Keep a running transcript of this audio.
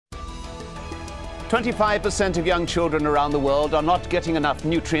25% of young children around the world are not getting enough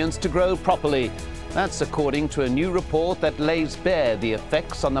nutrients to grow properly. That's according to a new report that lays bare the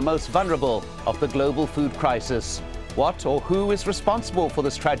effects on the most vulnerable of the global food crisis. What or who is responsible for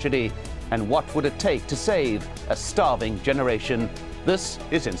this tragedy? And what would it take to save a starving generation? This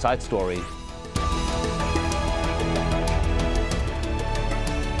is Inside Story.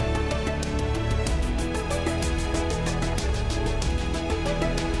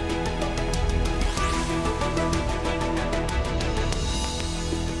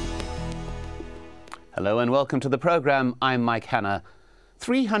 Hello and welcome to the program. I'm Mike Hanna.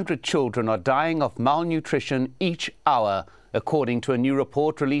 300 children are dying of malnutrition each hour, according to a new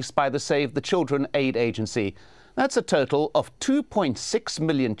report released by the Save the Children Aid Agency. That's a total of 2.6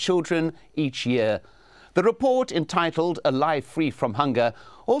 million children each year. The report, entitled A Life Free from Hunger,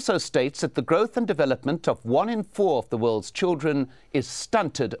 also states that the growth and development of 1 in 4 of the world's children is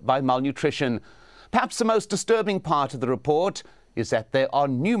stunted by malnutrition. Perhaps the most disturbing part of the report is that there are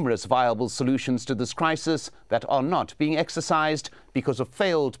numerous viable solutions to this crisis that are not being exercised because of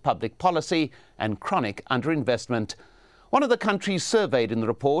failed public policy and chronic underinvestment. One of the countries surveyed in the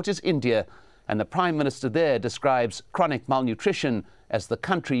report is India, and the Prime Minister there describes chronic malnutrition as the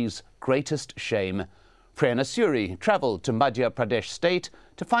country's greatest shame. Prerna Suri travelled to Madhya Pradesh state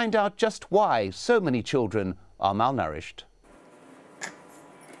to find out just why so many children are malnourished.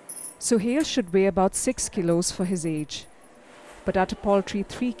 Suhail should weigh about 6 kilos for his age. But at a paltry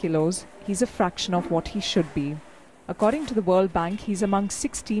 3 kilos, he's a fraction of what he should be. According to the World Bank, he's among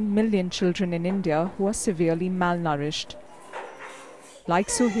 16 million children in India who are severely malnourished. Like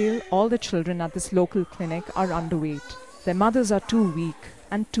Suhail, all the children at this local clinic are underweight. Their mothers are too weak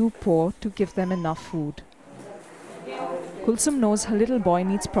and too poor to give them enough food. Kulsum knows her little boy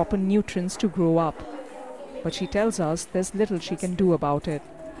needs proper nutrients to grow up, but she tells us there's little she can do about it.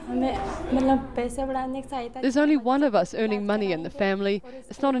 There's only one of us earning money in the family.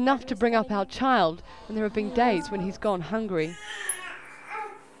 It's not enough to bring up our child, and there have been days when he's gone hungry.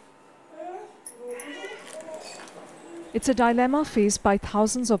 It's a dilemma faced by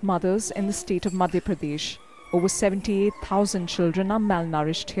thousands of mothers in the state of Madhya Pradesh. Over 78,000 children are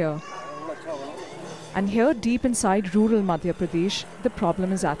malnourished here. And here, deep inside rural Madhya Pradesh, the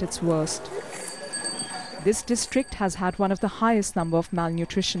problem is at its worst. This district has had one of the highest number of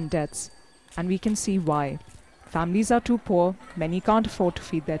malnutrition deaths, and we can see why. Families are too poor, many can't afford to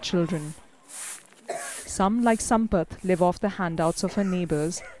feed their children. Some, like Sampath, live off the handouts of her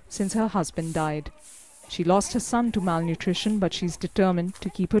neighbors since her husband died. She lost her son to malnutrition, but she's determined to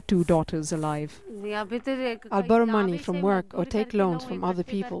keep her 2 daughters alive. I'll borrow money from work or take loans from other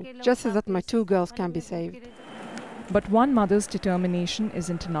people, just so that my 2 girls can be saved. But one mother's determination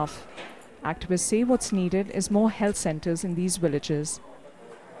isn't enough. Activists say what's needed is more health centers in these villages.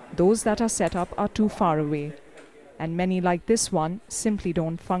 Those that are set up are too far away, and many like this one simply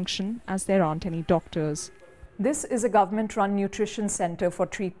don't function as there aren't any doctors. This is a government-run nutrition center for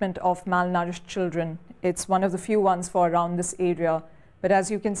treatment of malnourished children. It's one of the few ones for around this area. But as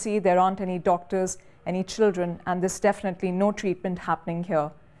you can see, there aren't any doctors, any children, and there's definitely no treatment happening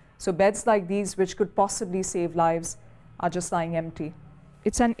here. So beds like these, which could possibly save lives, are just lying empty.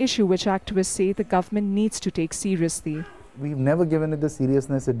 It's an issue which activists say the government needs to take seriously. We've never given it the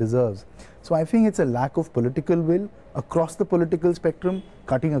seriousness it deserves. So I think it's a lack of political will across the political spectrum,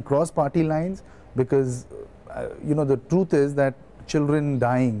 cutting across party lines, because the truth is that children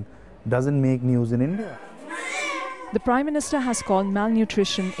dying doesn't make news in India. The Prime Minister has called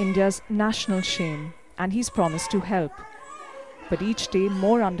malnutrition India's national shame, and he's promised to help. But each day,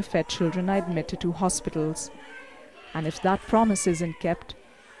 more underfed children are admitted to hospitals. And if that promise isn't kept,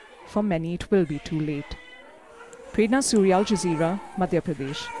 for many it will be too late. Prerna Suri, Al Jazeera, Madhya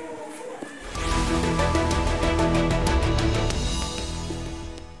Pradesh.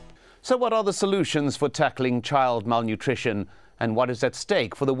 So what are the solutions for tackling child malnutrition? And what is at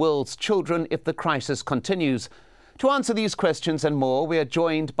stake for the world's children if the crisis continues? To answer these questions and more, we are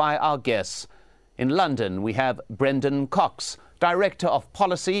joined by our guests. In London, we have Brendan Cox, Director of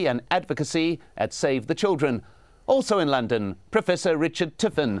Policy and Advocacy at Save the Children. Also in London, Professor Richard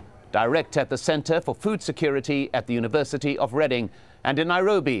Tiffin, Director at the Centre for Food Security at the University of Reading. And in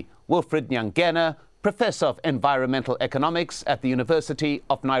Nairobi, Wilfred Nyangena, Professor of Environmental Economics at the University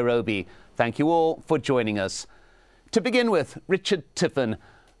of Nairobi. Thank you all for joining us. To begin with, Richard Tiffin,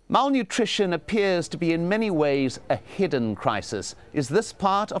 malnutrition appears to be in many ways a hidden crisis. Is this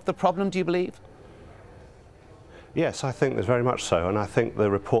part of the problem, do you believe? Yes, I think there's very much so, and I think the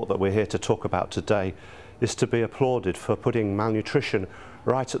report that we're here to talk about today is to be applauded for putting malnutrition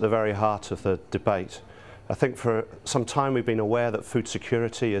right at the very heart of the debate. I think for some time we've been aware that food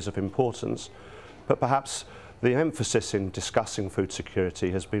security is of importance, But perhaps the emphasis in discussing food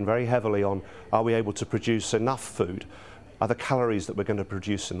security has been very heavily on, are we able to produce enough food? Are the calories that we're going to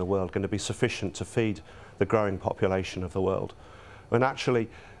produce in the world going to be sufficient to feed the growing population of the world? When actually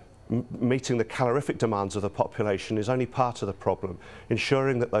meeting the calorific demands of the population is only part of the problem.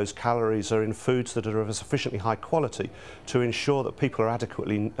 Ensuring that those calories are in foods that are of a sufficiently high quality to ensure that people are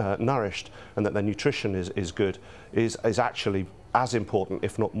adequately nourished and that their nutrition is good is actually as important,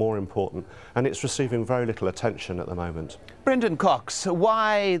 if not more important, and it's receiving very little attention at the moment. Brendan Cox,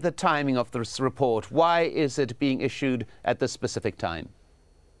 why the timing of this report? Why is it being issued at this specific time?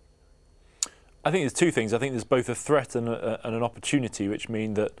 I think there's two things. I think there's both a threat and an opportunity, which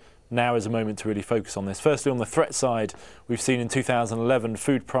mean that now is a moment to really focus on this. Firstly, on the threat side, we've seen in 2011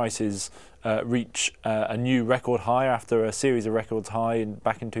 food prices reach a new record high after a series of records high,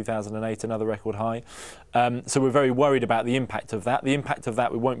 back in 2008 another record high. So we're very worried about the impact of that. The impact of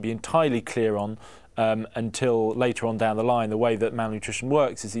that we won't be entirely clear on until later on down the line. The way that malnutrition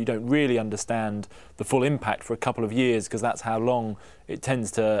works is that you don't really understand the full impact for a couple of years, because that's how long it tends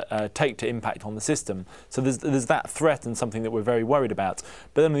to take to impact on the system. So there's that threat and something that we're very worried about.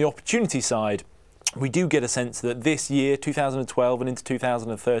 But then on the opportunity side, we do get a sense that this year, 2012 and into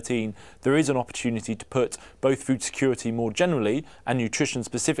 2013, there is an opportunity to put both food security more generally and nutrition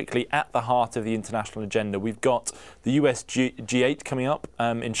specifically at the heart of the international agenda. We've got the US G8 coming up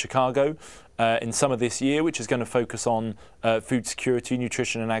in Chicago in summer this year, which is going to focus on food security,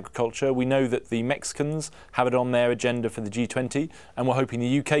 nutrition and agriculture. We know that the Mexicans have it on their agenda for the G20, and we're hoping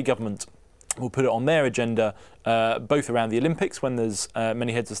the UK government will put it on their agenda both around the Olympics, when there's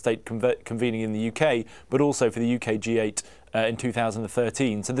many heads of state convening in the UK, but also for the UK G8 in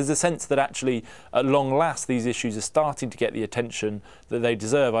 2013. So there's a sense that actually at long last these issues are starting to get the attention that they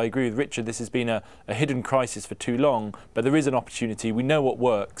deserve. I agree with Richard, this has been a hidden crisis for too long, but there is an opportunity. We know what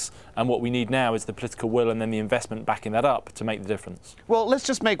works, and what we need now is the political will and then the investment backing that up to make the difference. Well, let's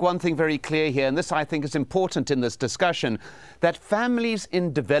just make one thing very clear here, and this I think is important in this discussion, that families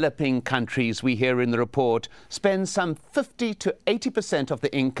in developing countries, we hear in the report, spend some 50 to 80% of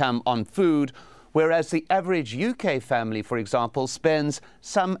the income on food, whereas the average UK family, for example, spends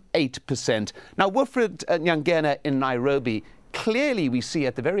some 8%. Now, Wilfred Nyangena in Nairobi, clearly we see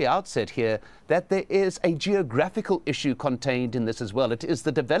at the very outset here that there is a geographical issue contained in this as well. It is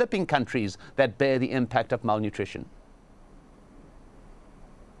the developing countries that bear the impact of malnutrition.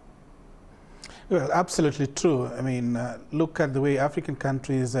 Well, absolutely true. I mean, look at the way African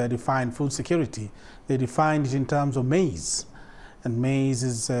countries define food security. They define it in terms of maize, and maize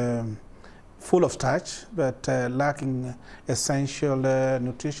is full of starch, but lacking essential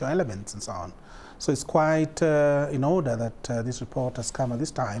nutritional elements and so on. So it's quite in order that this report has come at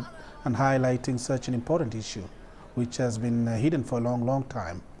this time and highlighting such an important issue, which has been hidden for a long, long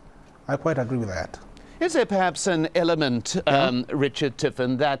time. I quite agree with that. Is there perhaps an element, Richard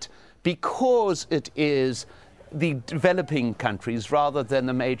Tiffin, that because it is the developing countries rather than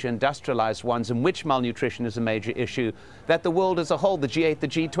the major industrialized ones in which malnutrition is a major issue, that the world as a whole, the G8, the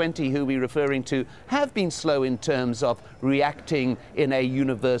G20 who we're referring to, have been slow in terms of reacting in a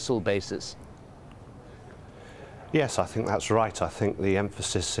universal basis? Yes, I think that's right. I think the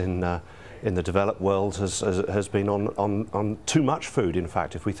emphasis in the developed world has been on too much food. In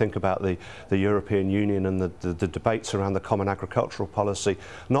fact, if we think about the European Union and the debates around the common agricultural policy,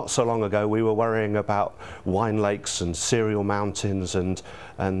 not so long ago we were worrying about wine lakes and cereal mountains and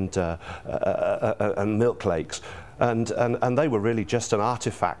milk lakes. And they were really just an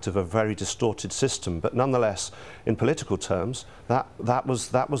artifact of a very distorted system. But nonetheless, in political terms, that was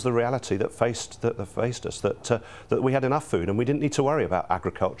the reality that faced us. That we had enough food and we didn't need to worry about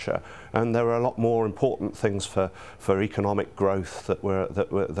agriculture. And there were a lot more important things for economic growth that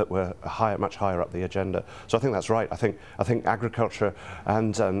were much higher up the agenda. So I think that's right. I think agriculture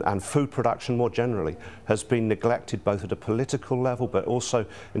and food production more generally has been neglected both at a political level, but also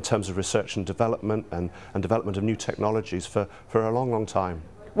in terms of research and development and development of new technologies for a long, long time.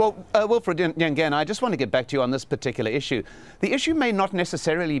 Well, Wilfred Nyangena, I just want to get back to you on this particular issue. The issue may not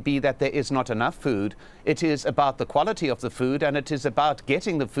necessarily be that there is not enough food. It is about the quality of the food, and it is about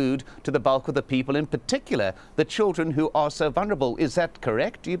getting the food to the bulk of the people, in particular the children who are so vulnerable. Is that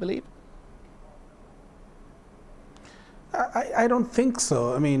correct, do you believe? I don't think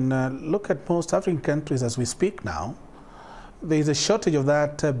so. I mean, look at most African countries as we speak now. There is a shortage of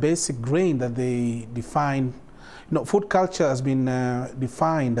that basic grain that they define. You know, food culture has been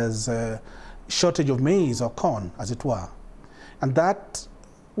defined as a shortage of maize or corn, as it were. And that,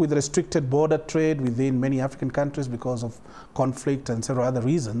 with restricted border trade within many African countries because of conflict and several other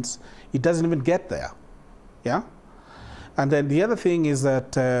reasons, it doesn't even get there. Yeah? And then the other thing is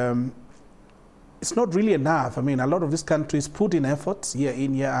that it's not really enough. I mean, a lot of these countries put in efforts year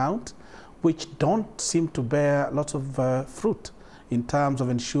in, year out, which don't seem to bear lots of fruit in terms of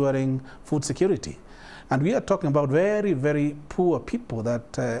ensuring food security. And we are talking about very, very poor people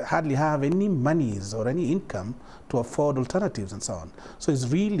that hardly have any monies or any income to afford alternatives and so on. So it's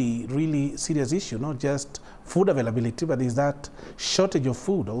really, really serious issue, not just food availability, but is that shortage of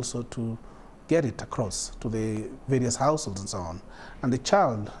food also to get it across to the various households and so on. And the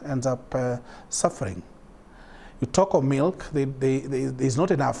child ends up suffering. You talk of milk, there's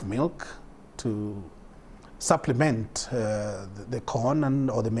not enough milk to supplement the corn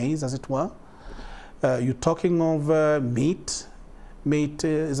or the maize, as it were. You're talking of meat. Meat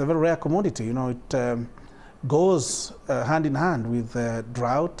is a very rare commodity. You know, it goes hand in hand with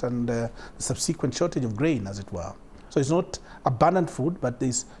drought and the subsequent shortage of grain, as it were. So it's not abundant food, but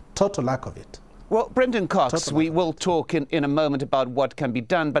there's total lack of it. Well, Brendan Cox, we will talk in a moment about what can be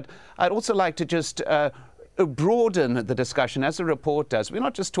done, but I'd also like to just broaden the discussion, as the report does. We're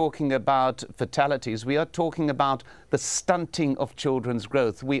not just talking about fatalities, we are talking about the stunting of children's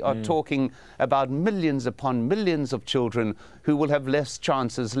growth. We are talking about millions upon millions of children who will have less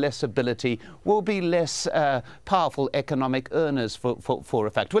chances, less ability, will be less powerful economic earners for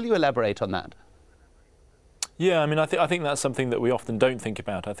a fact. Will you elaborate on that? Yeah, I mean, I think that's something that we often don't think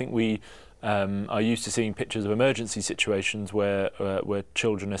about. I think we are used to seeing pictures of emergency situations where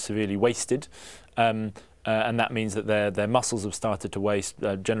children are severely wasted. And that means that their muscles have started to waste,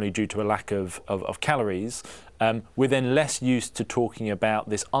 generally due to a lack of calories. We're then less used to talking about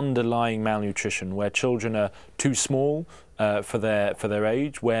this underlying malnutrition, where children are too small for their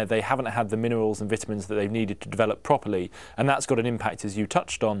age, where they haven't had the minerals and vitamins that they've needed to develop properly, and that's got an impact, as you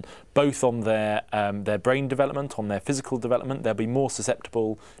touched on, both on their brain development, on their physical development. They'll be more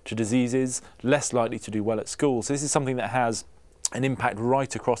susceptible to diseases, less likely to do well at school. So this is something that has an impact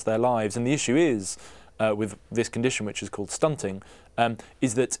right across their lives, and the issue is, with this condition, which is called stunting,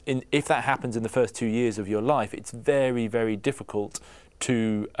 is that if that happens in the first 2 years of your life, it's very, very difficult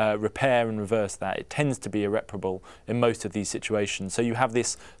to repair and reverse that. It tends to be irreparable in most of these situations. So you have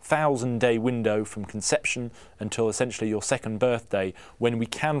this 1,000-day window from conception until essentially your second birthday, when we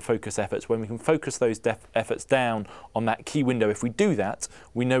can focus efforts, when we can focus those efforts down on that key window. If we do that,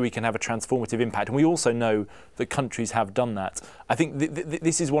 we know we can have a transformative impact. And we also know that countries have done that. I think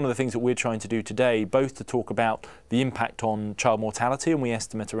this is one of the things that we're trying to do today, both to talk about the impact on child mortality, and we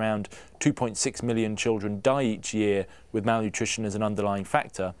estimate around 2.6 million children die each year with malnutrition as an underlying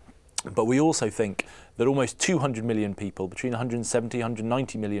factor. But we also think that almost 200 million people, between 170 and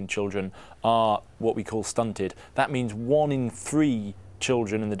 190 million children, are what we call stunted. That means 1 in 3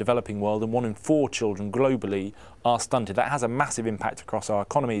 children in the developing world and 1 in 4 children globally are stunted. That has a massive impact across our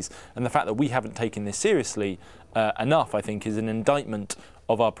economies, and the fact that we haven't taken this seriously enough, I think, is an indictment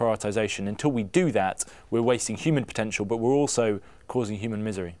of our prioritisation. Until we do that, we're wasting human potential, but we're also causing human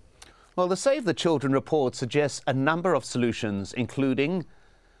misery. Well, the Save the Children report suggests a number of solutions, including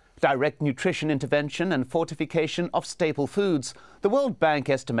direct nutrition intervention and fortification of staple foods. The World Bank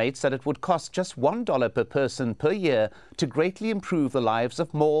estimates that it would cost just $1 per person per year to greatly improve the lives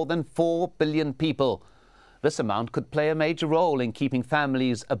of more than 4 billion people. This amount could play a major role in keeping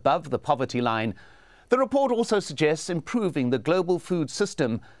families above the poverty line. The report also suggests improving the global food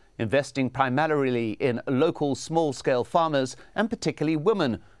system, investing primarily in local small-scale farmers and particularly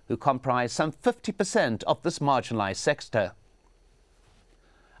women, who comprise some 50% of this marginalised sector.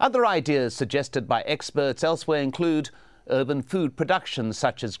 Other ideas suggested by experts elsewhere include urban food production,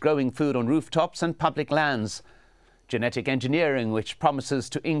 such as growing food on rooftops and public lands, genetic engineering, which promises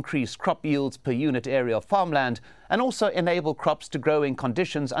to increase crop yields per unit area of farmland and also enable crops to grow in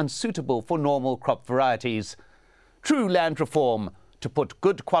conditions unsuitable for normal crop varieties, true land reform, to put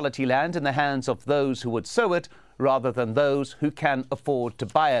good quality land in the hands of those who would sow it rather than those who can afford to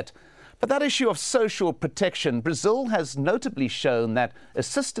buy it. But that issue of social protection, Brazil has notably shown that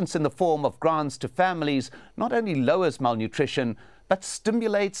assistance in the form of grants to families not only lowers malnutrition, but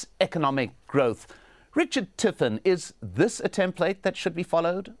stimulates economic growth. Richard Tiffin, is this a template that should be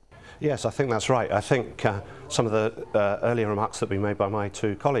followed? Yes, I think that's right. I think some of the earlier remarks that have been made by my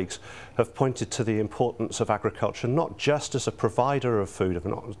 2 colleagues have pointed to the importance of agriculture, not just as a provider of food,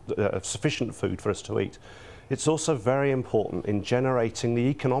 of sufficient food for us to eat. It's also very important in generating the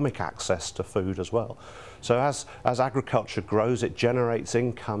economic access to food as well. So as agriculture grows, it generates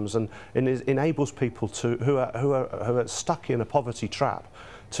incomes and enables people who are stuck in a poverty trap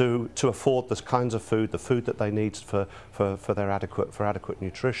to afford the kinds of food, the food that they need for adequate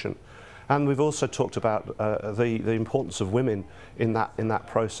nutrition. And we've also talked about the importance of women in that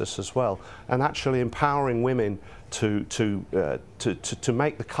process as well, and actually empowering women to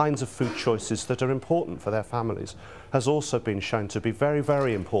make the kinds of food choices that are important for their families has also been shown to be very,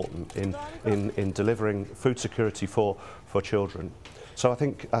 very important in delivering food security for children. So I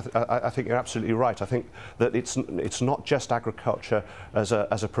think you're absolutely right. I think that it's not just agriculture as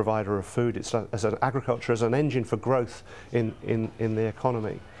a provider of food. It's as an agriculture as an engine for growth in the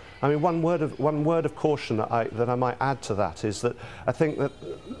economy. I mean, one word of caution that I might add to that is that I think that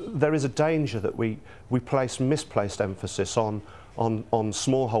there is a danger that we place misplaced emphasis on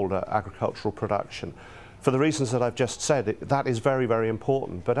smallholder agricultural production. For the reasons that I've just said, that is very, very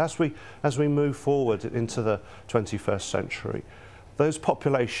important. But as we move forward into the 21st century, those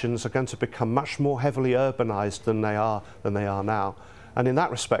populations are going to become much more heavily urbanised than they are now. And in that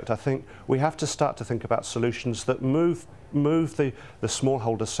respect, I think we have to start to think about solutions that move the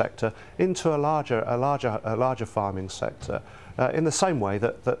smallholder sector into a larger farming sector, in the same way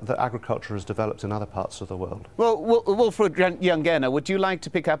that agriculture has developed in other parts of the world. Well, Wilfred Nyangena, would you like to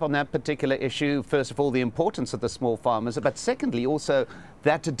pick up on that particular issue? First of all, the importance of the small farmers, but secondly, also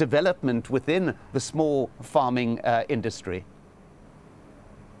that development within the small farming industry.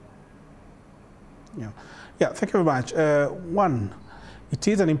 Yeah, thank you very much. One, it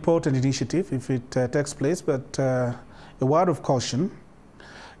is an important initiative if it takes place, but a word of caution.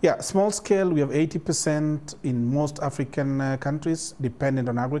 Yeah, small scale, we have 80% in most African countries dependent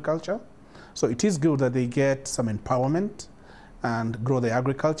on agriculture. So it is good that they get some empowerment and grow their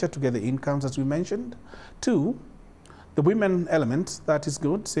agriculture to get the incomes as we mentioned. Two, the women element, that is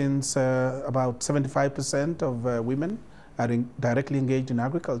good since about 75% of women are directly engaged in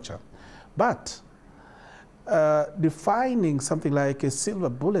agriculture. But defining something like a silver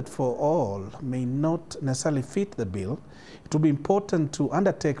bullet for all may not necessarily fit the bill. It will be important to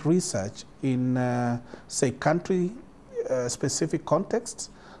undertake research in, say, country-specific contexts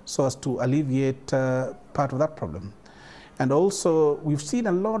so as to alleviate part of that problem. And also, we've seen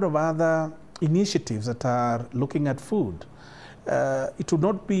a lot of other initiatives that are looking at food. It would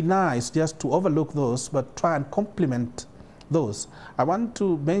not be nice just to overlook those, but try and complement those. I want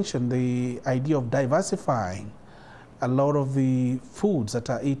to mention the idea of diversifying a lot of the foods that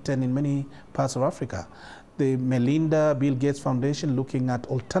are eaten in many parts of Africa. The Melinda Bill Gates Foundation looking at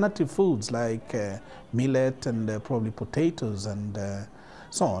alternative foods like millet and probably potatoes and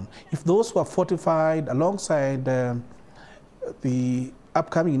so on. If those were fortified alongside the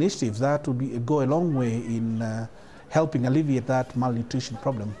upcoming initiatives, that would go a long way in helping alleviate that malnutrition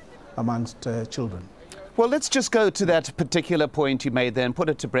problem amongst children. Well, let's just go to that particular point you made there and put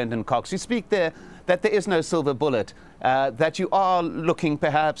it to Brendan Cox. You speak there that there is no silver bullet, that you are looking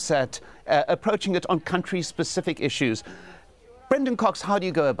perhaps at approaching it on country-specific issues. Brendan Cox, how do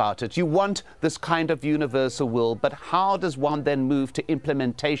you go about it? You want this kind of universal will, but how does one then move to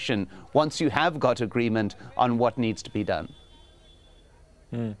implementation once you have got agreement on what needs to be done?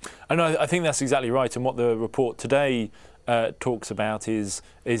 And I think that's exactly right. And what the report today talks about is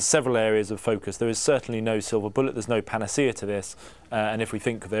several areas of focus. There is certainly no silver bullet. There's no panacea to this. And if we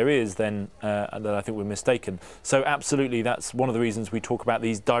think there is, then I think we're mistaken. So absolutely, that's one of the reasons we talk about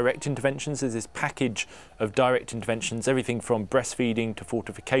these direct interventions. There's this package of direct interventions, everything from breastfeeding to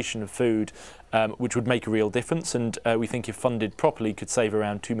fortification of food, which would make a real difference. And we think if funded properly could save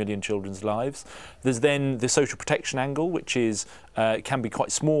around 2 million children's lives. There's then the social protection angle, which is can be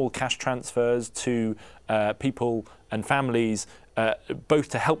quite small cash transfers to people and families, both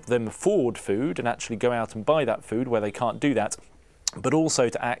to help them afford food and actually go out and buy that food where they can't do that, but also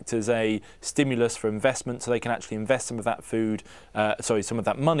to act as a stimulus for investment so they can actually invest some of that food, some of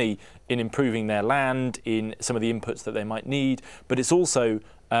that money in improving their land, in some of the inputs that they might need. But it's also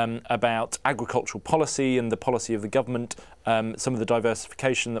about agricultural policy and the policy of the government, some of the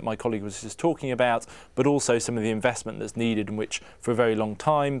diversification that my colleague was just talking about, but also some of the investment that's needed, in which for a very long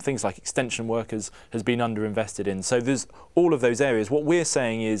time things like extension workers has been underinvested in. So there's all of those areas. What we're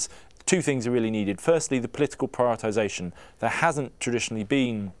saying is two things are really needed. Firstly, the political prioritisation. There hasn't traditionally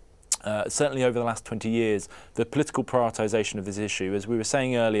been, certainly over the last 20 years, the political prioritisation of this issue. As we were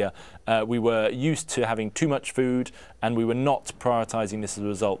saying earlier, we were used to having too much food and we were not prioritising this as a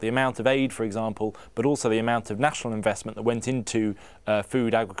result. The amount of aid, for example, but also the amount of national investment that went into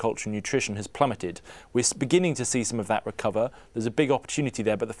food, agriculture and nutrition has plummeted. We're beginning to see some of that recover. There's a big opportunity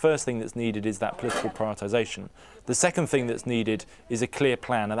there, but the first thing that's needed is that political prioritisation. The second thing that's needed is a clear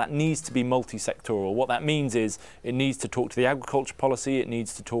plan, and that needs to be multi-sectoral. What that means is it needs to talk to the agriculture policy, it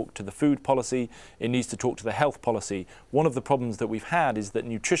needs to talk to the food policy, it needs to talk to the health policy. One of the problems that we've had is that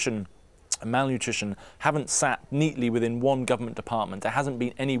nutrition malnutrition haven't sat neatly within one government department. It hasn't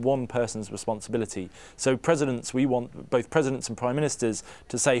been any one person's responsibility. So presidents, we want both presidents and prime ministers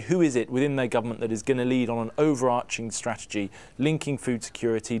to say who is it within their government that is going to lead on an overarching strategy, linking food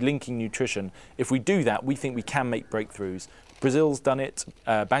security, linking nutrition. If we do that, we think we can make breakthroughs. Brazil's done it,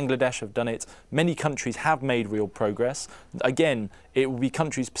 Bangladesh have done it, many countries have made real progress. Again, it will be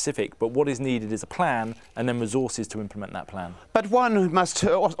country specific, but what is needed is a plan and then resources to implement that plan. But one must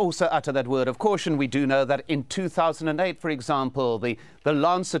also utter that word of caution. We do know that in 2008, for example, the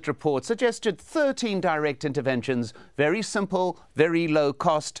Lancet report suggested 13 direct interventions, very simple, very low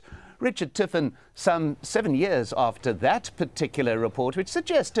cost. Richard Tiffin, some 7 years after that particular report, which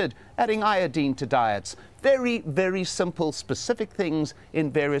suggested adding iodine to diets, very, very simple, specific things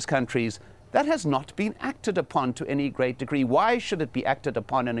in various countries, that has not been acted upon to any great degree. Why should it be acted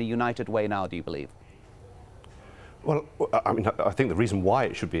upon in a united way now, do you believe? Well, I mean, I think the reason why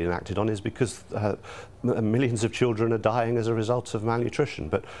it should be enacted on is because millions of children are dying as a result of malnutrition.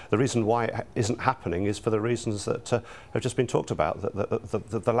 But the reason why it isn't happening is for the reasons that have just been talked about: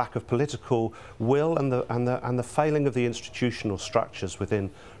 the lack of political will and the failing of the institutional structures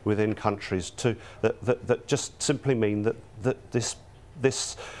within countries that just simply mean that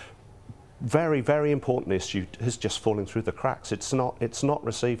this very, very important issue is just falling through the cracks. It's not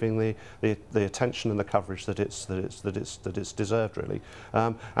receiving the attention and the coverage that it's deserved, really.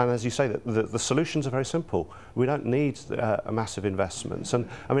 And as you say, the solutions are very simple. We don't need massive investments. And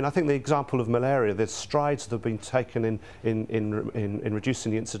I mean, I think the example of malaria, the strides that have been taken in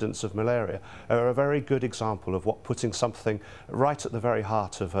reducing the incidence of malaria, are a very good example of what putting something right at the very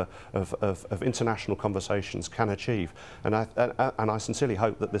heart of international conversations can achieve. And I sincerely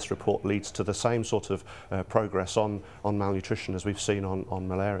hope that this report leads to the same sort of progress on malnutrition as we've seen on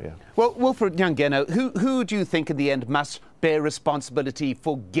malaria. Well, Wilfred Nyangena, who do you think in the end must bear responsibility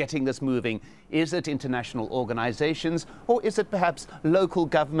for getting this moving? Is it international organizations, or is it perhaps local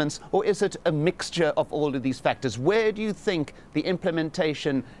governments, or is it a mixture of all of these factors? Where do you think the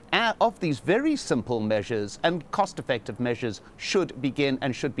implementation of these very simple measures and cost-effective measures should begin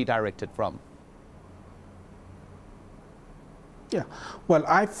and should be directed from? Yeah, well,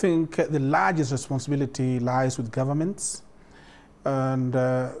 I think the largest responsibility lies with governments, and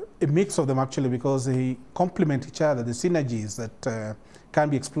a mix of them actually, because they complement each other. The synergies that can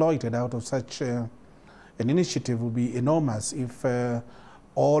be exploited out of such an initiative will be enormous if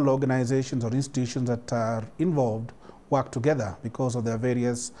all organizations or institutions that are involved work together because of their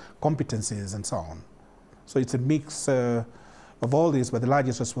various competencies and so on. So it's a mix of all this, but the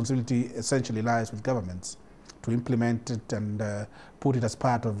largest responsibility essentially lies with governments to implement it and put it as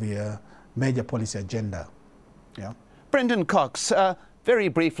part of the major policy agenda. Yeah. Brendan Cox, very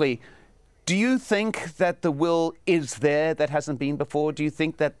briefly, do you think that the will is there that hasn't been before? Do you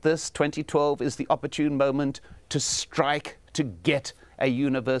think that this 2012 is the opportune moment to strike, to get a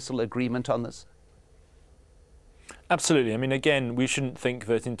universal agreement on this? Absolutely. I mean, again, we shouldn't think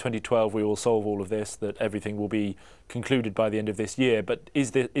that in 2012 we will solve all of this, that everything will be concluded by the end of this year. But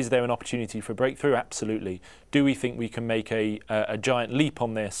is there an opportunity for breakthrough? Absolutely. Do we think we can make a giant leap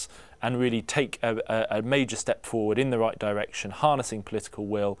on this and really take a major step forward in the right direction, harnessing political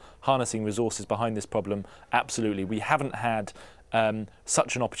will, harnessing resources behind this problem? Absolutely. We haven't had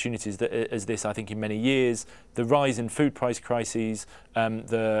such an opportunity as this, I think, in many years. The rise in food price crises,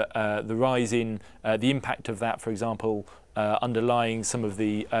 the rise in the impact of that, for example, underlying some of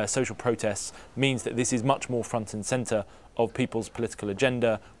the social protests, means that this is much more front and centre of people's political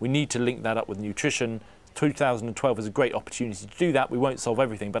agenda. We need to link that up with nutrition. 2012 is a great opportunity to do that. We won't solve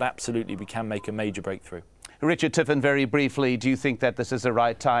everything, but absolutely we can make a major breakthrough. Richard Tiffin, very briefly, do you think that this is the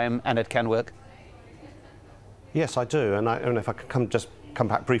right time and it can work? Yes, I do, and if I could just come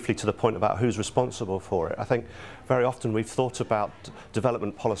back briefly to the point about who's responsible for it. I think very often we've thought about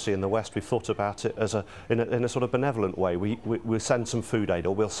development policy in the West, we've thought about it as in a sort of benevolent way. We'll send some food aid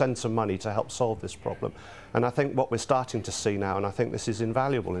or we'll send some money to help solve this problem. And I think what we're starting to see now, and I think this is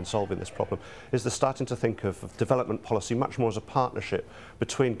invaluable in solving this problem, is they're starting to think of development policy much more as a partnership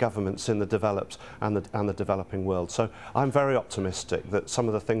between governments in the developed and the developing world. So I'm very optimistic that some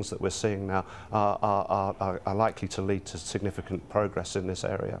of the things that we're seeing now are likely to lead to significant progress in this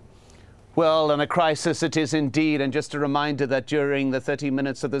area. Well, and a crisis it is indeed, and just a reminder that during the 30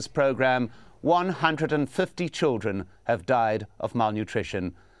 minutes of this programme, 150 children have died of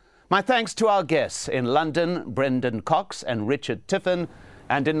malnutrition. My thanks to our guests in London, Brendan Cox and Richard Tiffin,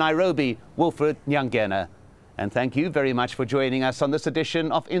 and in Nairobi, Wilfred Nyangena. And thank you very much for joining us on this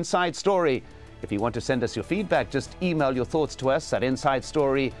edition of Inside Story. If you want to send us your feedback, just email your thoughts to us at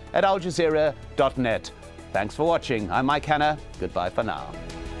insidestory@aljazeera.net. Thanks for watching. I'm Mike Hanna. Goodbye for now.